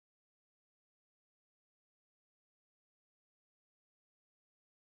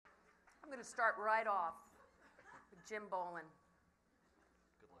going to start right off with Jim Boland.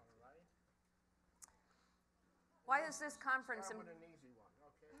 Good luck. All right. Why is this conference? Start with an easy one,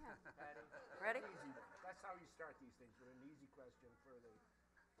 okay? Yeah. Patty? Ready? An easy one. That's how you start these things, with an easy question for the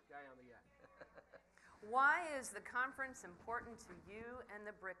guy on the end. Why is the conference important to you and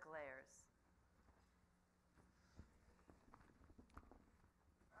the Bricklayers?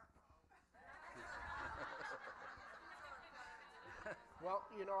 Well,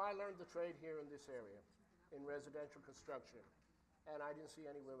 you know, I learned the trade here in this area, in residential construction, and I didn't see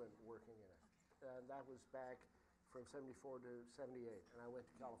any women working in it. And that was back from 74 to 78, and I went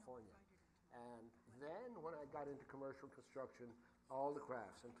to California. And then when I got into commercial construction, all the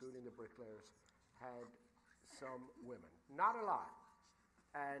crafts, including the bricklayers, had some women. Not a lot.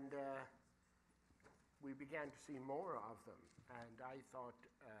 And we began to see more of them. And I thought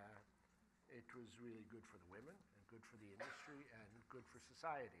it was really good for the women, and good for the industry, and good for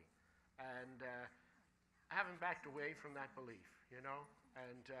society. And I haven't backed away from that belief, you know?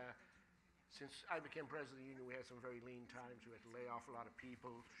 And since I became president of the union, we had some very lean times. We had to lay off a lot of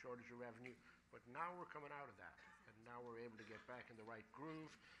people, shortage of revenue. But now we're coming out of that. And now we're able to get back in the right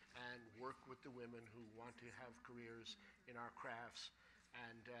groove and work with the women who want to have careers in our crafts.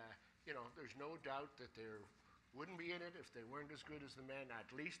 And, you know, there's no doubt that they wouldn't be in it if they weren't as good as the men,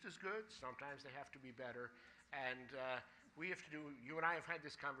 at least as good. Sometimes they have to be better. And we have to do, you and I have had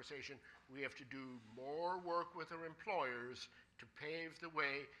this conversation, we have to do more work with our employers to pave the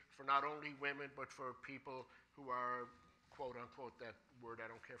way for not only women, but for people who are, quote unquote, that word I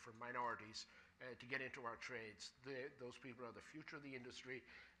don't care for, minorities, to get into our trades. Those people are the future of the industry,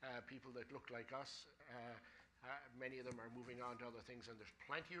 people that look like us. Many of them are moving on to other things, and there's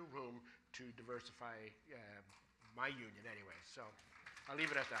plenty of room to diversify my union anyway. So I'll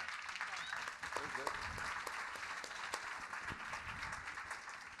leave it at that. Very good.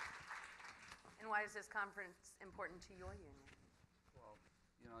 And why is this conference important to your union? Well,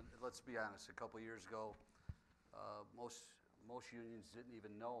 you know, let's be honest. A couple of years ago, most unions didn't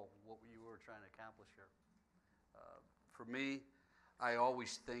even know what you were trying to accomplish here. For me, I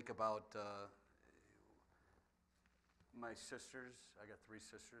always think about my sisters. I got 3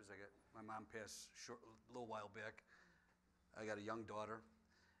 sisters. My mom passed a little while back. I got a young daughter.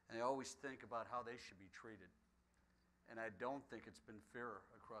 And I always think about how they should be treated. And I don't think it's been fair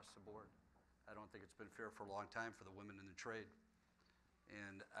across the board. I don't think it's been fair for a long time for the women in the trade.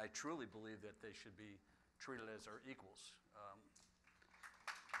 And I truly believe that they should be treated as our equals.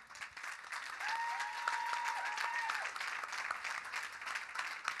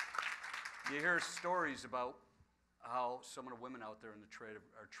 You hear stories about how some of the women out there in the trade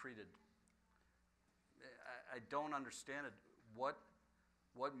are treated. I don't understand it. What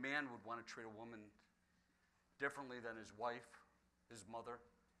man would want to treat a woman differently than his wife, his mother,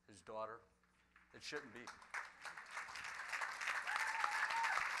 his daughter? It shouldn't be.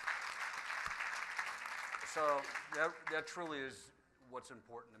 So that truly is what's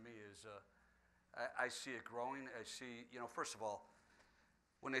important to me. Is I see it growing. I see, you know, first of all,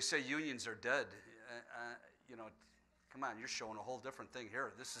 when they say unions are dead, you know, come on, you're showing a whole different thing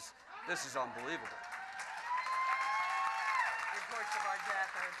here. This is unbelievable. Reports of our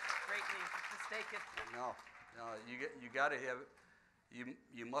death are greatly mistaken. No, you got to have.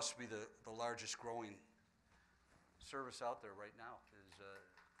 You must be the largest growing service out there right now. Is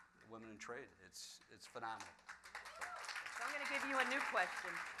women in trade. It's phenomenal. So I'm going to give you a new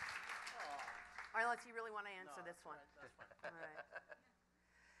question. Or unless you really want to answer this one. That's fine. All right.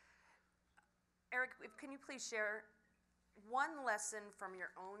 Eric, can you please share one lesson from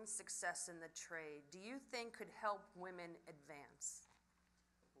your own success in the trade do you think could help women advance?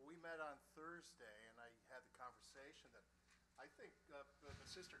 Well, we met on Thursday, and I had the conversation that I think the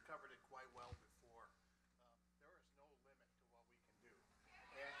sister covered it quite well before. There is no limit to what we can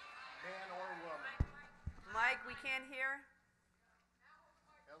do, man or woman. Mike, we can't hear.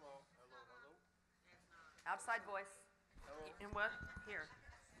 Hello. Outside voice. Hello. And what? Here.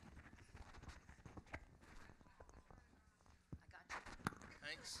 I got you.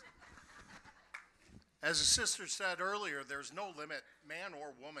 Thanks. As the sister said earlier, there's no limit, man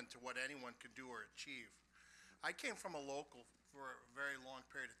or woman, to what anyone could do or achieve. I came from a local for a very long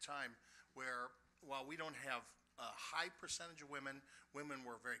period of time where, while we don't have a high percentage of women, women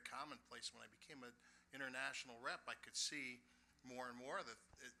were very commonplace. When I became an international rep, I could see more and more that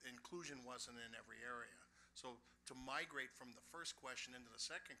inclusion wasn't in every area. So to migrate from the first question into the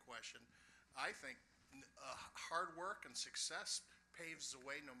second question, I think hard work and success paves the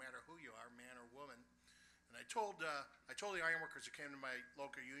way no matter who you are, man or woman. And I told the ironworkers who came to my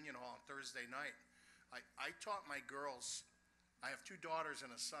local union hall on Thursday night, I taught my girls I have 2 daughters and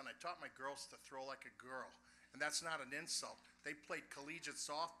a son. I taught my girls to throw like a girl, and that's not an insult. They played collegiate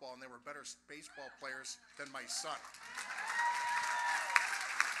softball, and they were better baseball players than my son.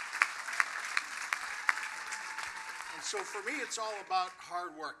 And so for me, it's all about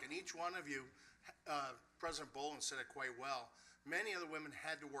hard work, and each one of you, President Boland said it quite well, many of the women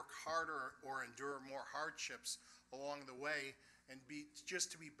had to work harder or endure more hardships along the way and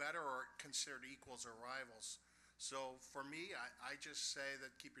just to be better or considered equals or rivals. So for me, I just say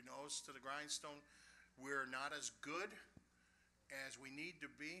that keep your nose to the grindstone. We're not as good as we need to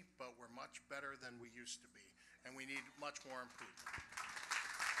be, but we're much better than we used to be, and we need much more improvement.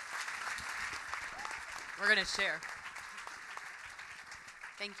 We're going to share.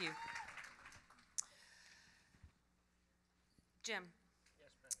 Thank you. Jim.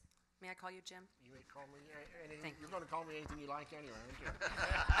 Yes, ma'am. May I call you Jim? You may call me anything. Thank You're going to call me anything you like anyway, aren't you?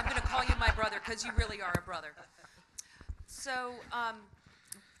 I'm going to call you my brother because you really are a brother. So, I'm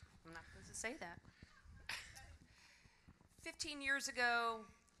not supposed to say that. 15 years ago,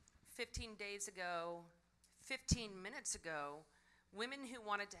 15 days ago, 15 minutes ago, women who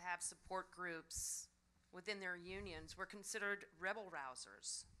wanted to have support groups within their unions were considered rebel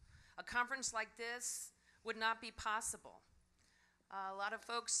rousers. A conference like this would not be possible. A lot of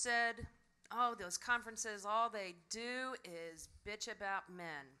folks said, oh, those conferences, all they do is bitch about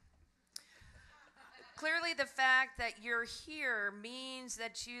men. Clearly the fact that you're here means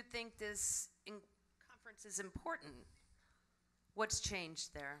that you think this conference is important. What's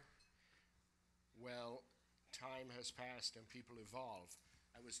changed there? Well, time has passed and people evolve.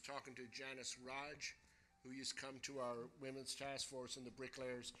 I was talking to Janice Raj, who used to come to our women's task force in the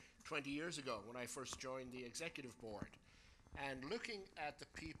Bricklayers 20 years ago when I first joined the executive board. And looking at the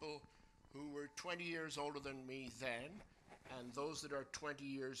people who were 20 years older than me then and those that are 20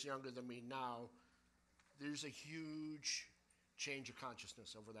 years younger than me now, there's a huge change of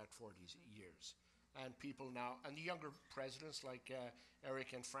consciousness over that 40 years. And people now, and the younger presidents like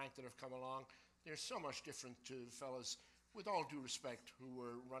Eric and Frank that have come along, they're so much different to the fellas, with all due respect, who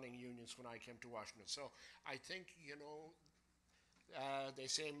were running unions when I came to Washington. So I think, you know, they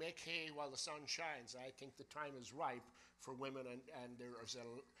say make hay while the sun shines. I think the time is ripe for women, and there is a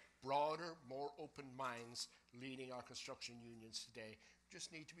broader, more open minds leading our construction unions today.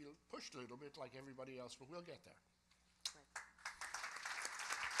 Just need to be pushed a little bit like everybody else, but we'll get there.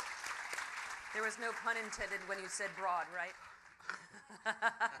 There was no pun intended when you said broad, right?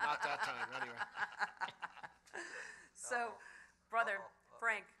 Not that time, anyway. So, brother,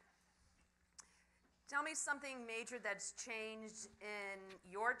 Frank, tell me something major that's changed in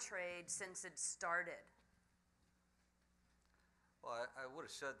your trade since it started. Well, I would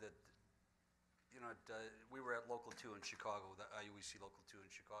have said that, you know, we were at Local 2 in Chicago, the IUEC Local 2 in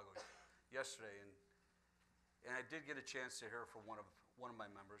Chicago yesterday, and I did get a chance to hear from one of my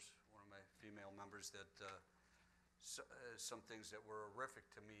members, one of my female members, that some things that were horrific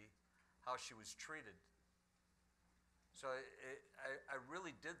to me, how she was treated. So I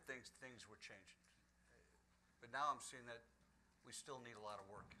really did think things were changing, but now I'm seeing that we still need a lot of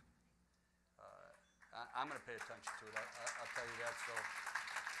work. I'm going to pay attention to it. I'll tell you that. So,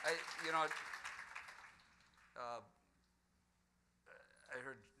 I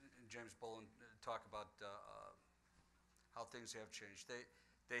heard James Boland talk about how things have changed.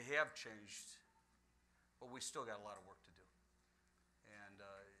 They have changed, but we still got a lot of work to do.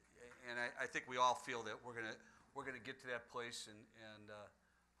 And I think we all feel that we're gonna get to that place, and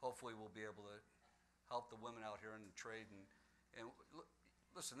hopefully we'll be able to help the women out here in the trade. And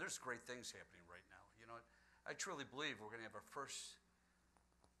listen, there's great things happening right now. You know, I truly believe we're gonna have our first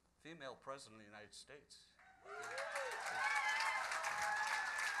female president of the United States.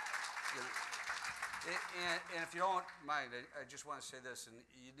 And if you don't mind, I just want to say this, and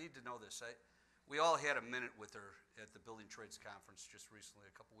you need to know this. We all had a minute with her at the Building Trades Conference just recently,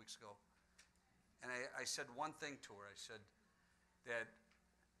 a couple weeks ago. And I said one thing to her. I said that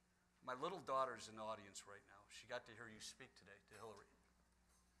my little daughter's in the audience right now. She got to hear you speak today to Hillary.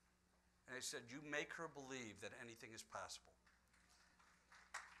 And I said, you make her believe that anything is possible.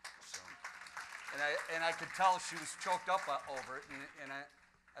 So, and I could tell she was choked up over it, and I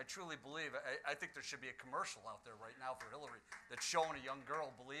truly believe, I think there should be a commercial out there right now for Hillary that's showing a young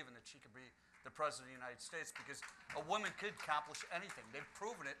girl believing that she could be the President of the United States, because a woman could accomplish anything. They've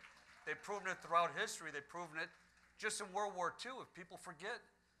proven it. They've proven it throughout history. They've proven it just in World War II. If people forget,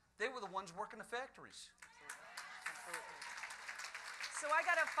 they were the ones working the factories. Absolutely. So I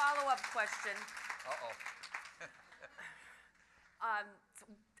got a follow-up question. Uh-oh. I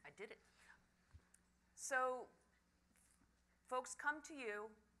did it. So folks come to you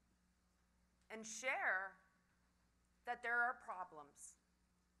and share that there are problems,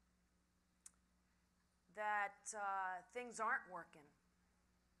 that things aren't working.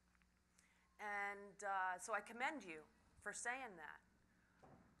 And so I commend you for saying that.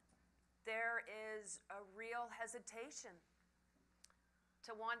 There is a real hesitation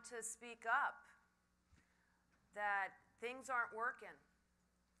to want to speak up that things aren't working,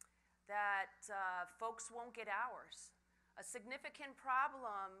 that folks won't get hours. A significant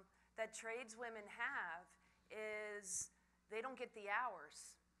problem that tradeswomen have is they don't get the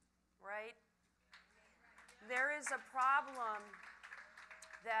hours, right? There is a problem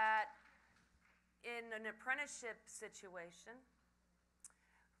that in an apprenticeship situation,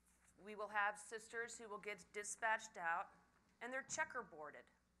 we will have sisters who will get dispatched out and they're checkerboarded.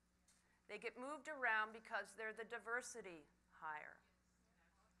 They get moved around because they're the diversity hire.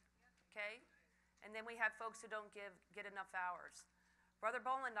 Okay? And then we have folks who don't get enough hours. Brother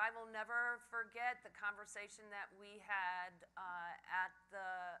Boland, I will never forget the conversation that we had at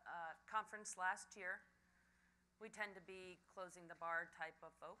the conference last year. We tend to be closing the bar type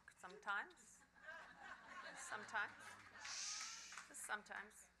of folk sometimes.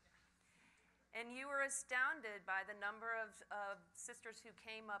 Sometimes. And you were astounded by the number of sisters who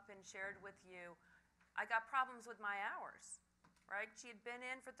came up and shared with you, I got problems with my hours, right? She had been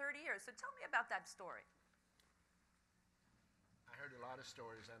in for 30 years. So tell me about that story. I heard a lot of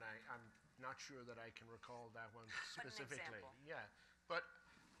stories, and I'm not sure that I can recall that one specifically. An example. Yeah, but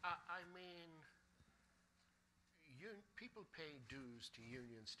I mean, people pay dues to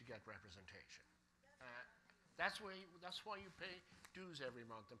unions to get representation. That's why you pay dues every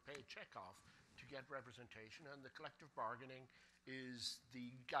month and pay a check off to get representation. And the collective bargaining is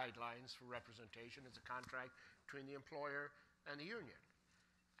the guidelines for representation. It's a contract between the employer and the union.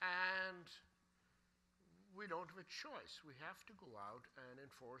 And we don't have a choice. We have to go out and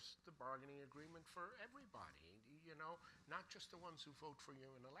enforce the bargaining agreement for everybody, you know, not just the ones who vote for you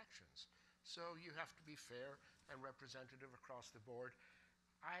in elections. So you have to be fair and representative across the board.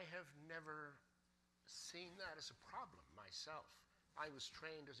 I have never seen that as a problem myself. I was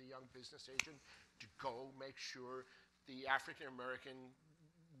trained as a young business agent to go make sure the African-American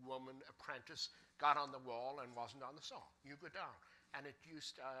woman apprentice got on the wall and wasn't on the saw. You go down. And there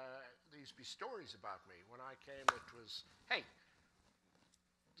used to be stories about me. When I came, it was, hey,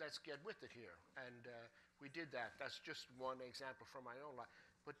 let's get with it here. And we did that. That's just one example from my own life.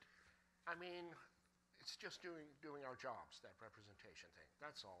 But, I mean, it's just doing our jobs, that representation thing.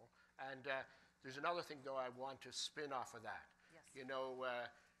 That's all. And there's another thing, though, I want to spin off of that. Yes. You know,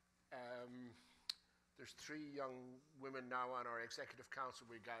 there's 3 young women now on our executive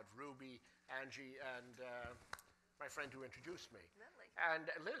council. We got Ruby, Angie, and my friend who introduced me. Lily. And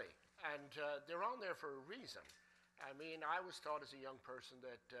Lily. And they're on there for a reason. I mean, I was taught as a young person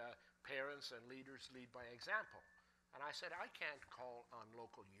that parents and leaders lead by example. And I said, I can't call on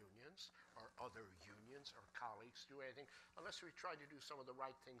local unions or other unions or colleagues to do anything unless we try to do some of the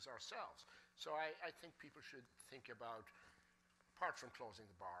right things ourselves. So I think people should think about, apart from closing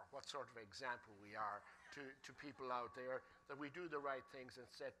the bar, what sort of example we are to people out there, that we do the right things and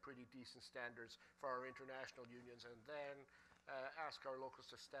set pretty decent standards for our international unions, and then ask our locals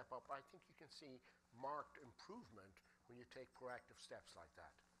to step up. I think you can see marked improvement when you take proactive steps like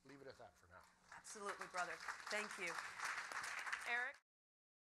that. Leave it at that for now. Absolutely, brother. Thank you. Eric?